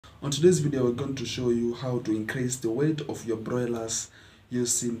On today's video, we're going to show you how to increase the weight of your broilers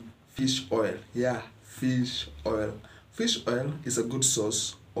using fish oil. Yeah, fish oil. Fish oil is a good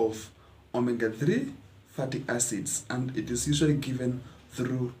source of omega-3 fatty acids, and it is usually given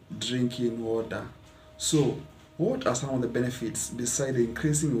through drinking water. So, what are some of the benefits beside the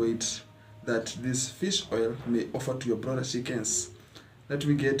increasing weight that this fish oil may offer to your broiler chickens? Let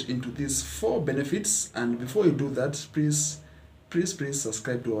me get into these 4 benefits, and before you do that, please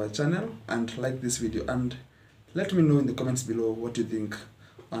subscribe to our channel and like this video, and let me know in the comments below what you think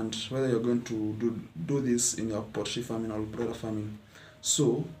and whether you're going to do this in your poultry farming or broiler farming.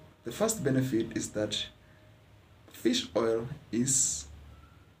 So the first benefit is that fish oil is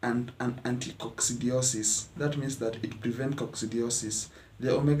an anti-coccidiosis. That means that it prevents coccidiosis.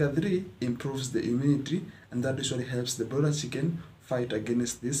 The omega-3 improves the immunity, and that usually helps the broiler chicken fight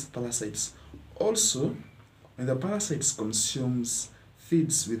against these parasites. Also, when the parasites consumes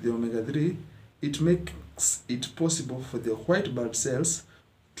feeds with the omega-3, it makes it possible for the white blood cells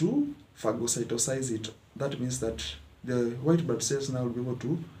to phagocytosize it. That means that the white blood cells now will be able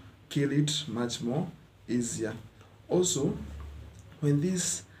to kill it much more easier. Also, when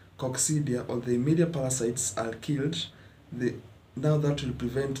these coccidia or the media parasites are killed, now that will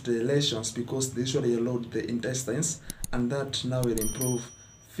prevent the lesions, because they usually erode the intestines, and that now will improve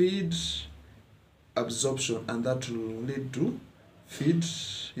feed absorption, and that will lead to feed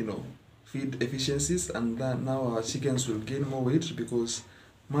efficiencies, and then now our chickens will gain more weight because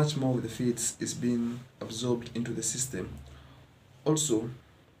much more of the feeds is being absorbed into the system. Also,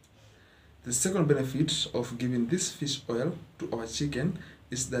 the second benefit of giving this fish oil to our chicken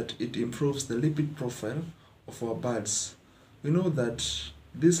is that it improves the lipid profile of our birds. We know that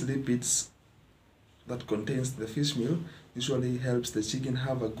these lipids that contains the fish meal usually helps the chicken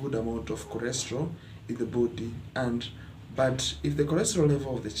have a good amount of cholesterol in the body, but if the cholesterol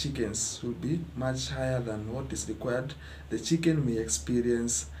level of the chickens will be much higher than what is required, the chicken may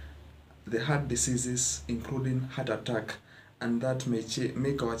experience the heart diseases, including heart attack, and that may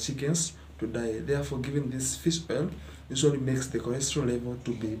make our chickens to die. Therefore, giving this fish oil usually makes the cholesterol level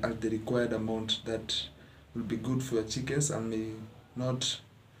to be at the required amount that will be good for your chickens and may not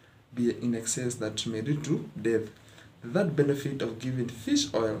be in excess that may lead to death. That benefit of giving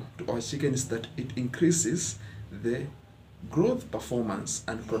fish oil to our chicken is that it increases the growth performance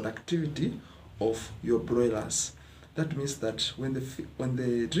and productivity of your broilers. That means that when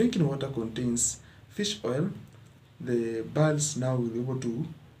the drinking water contains fish oil, the birds now will be able to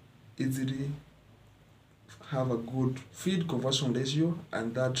easily have a good feed conversion ratio,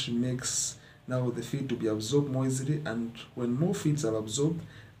 and that makes now the feed to be absorbed more easily, and when more feeds are absorbed,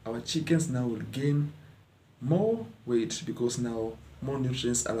 our chickens now will gain more weight because now more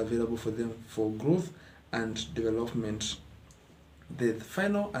nutrients are available for them for growth and development. The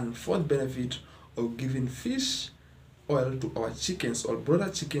final and fourth benefit of giving fish oil to our chickens or broiler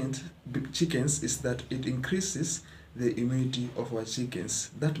chickens is that it increases the immunity of our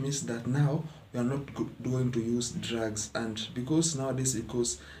chickens. That means that now we are not going to use drugs, and because now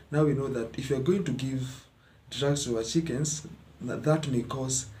we know that if you are going to give drugs to our chickens, that may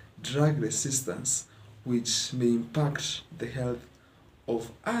cause drug resistance, which may impact the health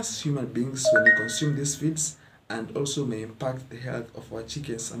of us human beings when we consume these feeds, and also may impact the health of our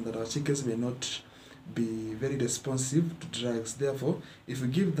chickens, and that our chickens may not be very responsive to drugs. Therefore, if we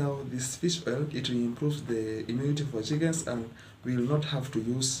give now this fish oil, it will improve the immunity for chickens, and we will not have to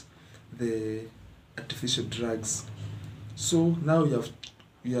use the artificial drugs. So now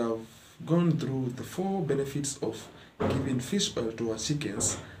we have gone through the 4 benefits of giving fish oil to our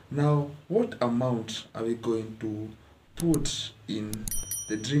chickens. Now, what amount are we going to put in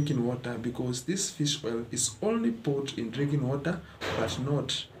the drinking water? Because this fish oil is only put in drinking water but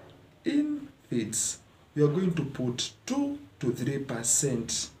not in feeds. We are going to put 2 to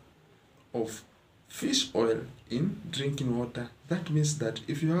 3% of fish oil in drinking water. That means that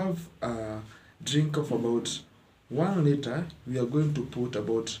if you have a drink of about 1 liter, we are going to put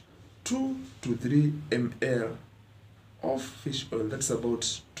about 2 to 3 ml of fish oil. That's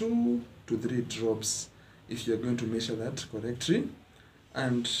about 2 to 3 drops if you're going to measure that correctly.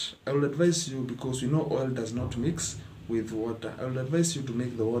 And I will advise you, because we know oil does not mix with water, I will advise you to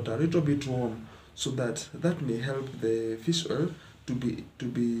make the water a little bit warm, so that may help the fish oil to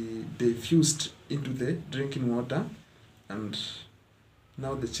be diffused into the drinking water, and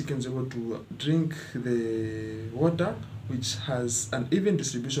now the chickens are able to drink the water, which has an even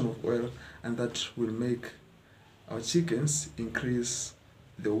distribution of oil, and that will make our chickens increase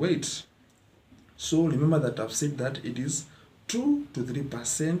the weight. So remember that I've said that it is 2 to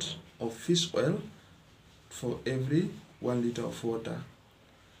 3% of fish oil for every 1 liter of water.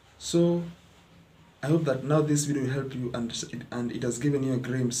 So I hope that now this video will help you, and it has given you a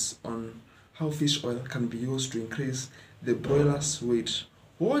glimpse on how fish oil can be used to increase the broiler's weight.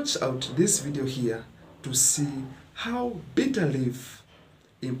 Watch out this video here to see how bitter leaf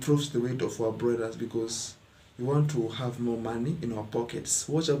improves the weight of our broilers, because we want to have more money in our pockets.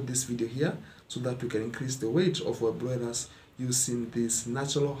 Watch out this video here so that we can increase the weight of our broilers using this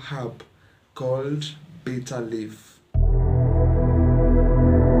natural herb called bitter leaf.